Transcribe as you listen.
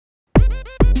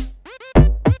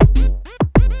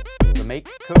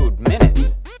MakeCode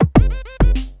Minute.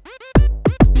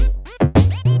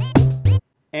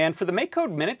 And for the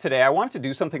MakeCode Minute today, I wanted to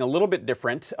do something a little bit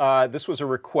different. This was a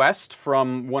request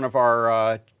from one of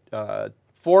our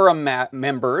forum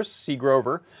members, C.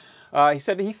 Grover. He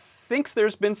said he thinks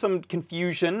there's been some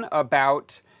confusion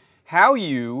about how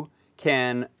you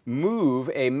can move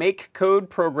a MakeCode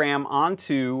program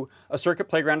onto a Circuit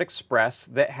Playground Express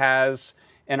that has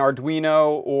an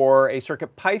Arduino or a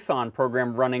CircuitPython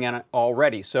program running in it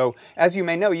already. So as you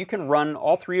may know, you can run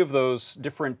all three of those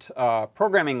different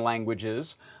programming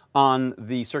languages on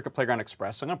the Circuit Playground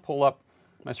Express. So I'm going to pull up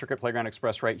my Circuit Playground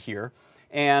Express right here.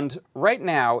 And right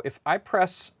now, if I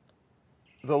press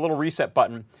the little reset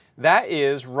button, that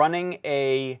is running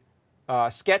a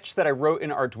sketch that I wrote in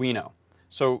Arduino.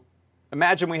 So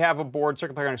imagine we have a board,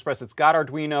 Circuit Playground Express, it's got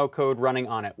Arduino code running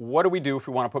on it. What do we do if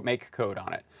we want to put MakeCode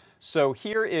on it? So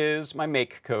here is my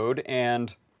MakeCode,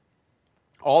 and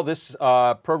all this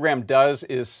program does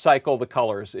is cycle the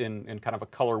colors in kind of a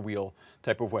color wheel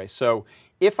type of way. So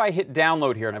if I hit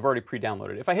download here, and I've already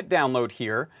pre-downloaded, if I hit download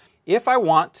here, if I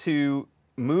want to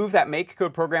move that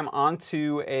MakeCode program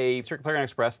onto a Circuit Playground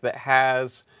Express that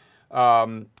has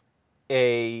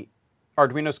a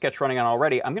Arduino sketch running on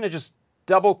already, I'm going to just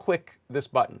double-click this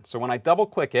button. So when I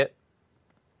double-click it,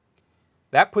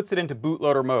 that puts it into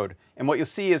bootloader mode. And what you'll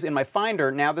see is in my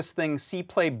Finder, now this thing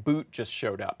cplay boot just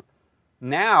showed up.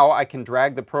 Now I can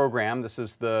drag the program. This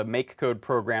is the MakeCode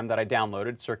program that I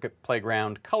downloaded, Circuit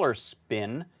Playground Color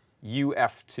Spin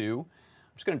UF2. I'm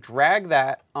just going to drag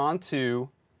that onto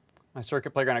my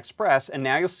Circuit Playground Express, and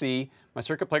now you'll see my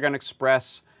Circuit Playground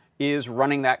Express is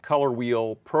running that color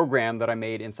wheel program that I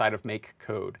made inside of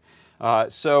MakeCode.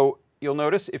 So you'll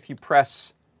notice if you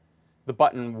press the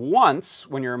button once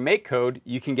when you're in MakeCode,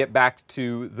 you can get back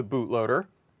to the bootloader.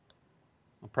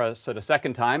 I'll press it a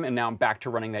second time, and now I'm back to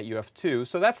running that UF2.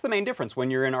 So that's the main difference. When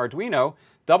you're in Arduino,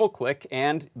 double-click,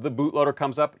 and the bootloader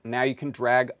comes up. Now you can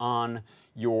drag on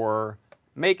your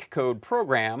MakeCode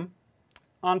program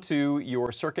onto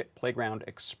your Circuit Playground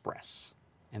Express.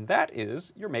 And that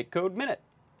is your MakeCode Minute.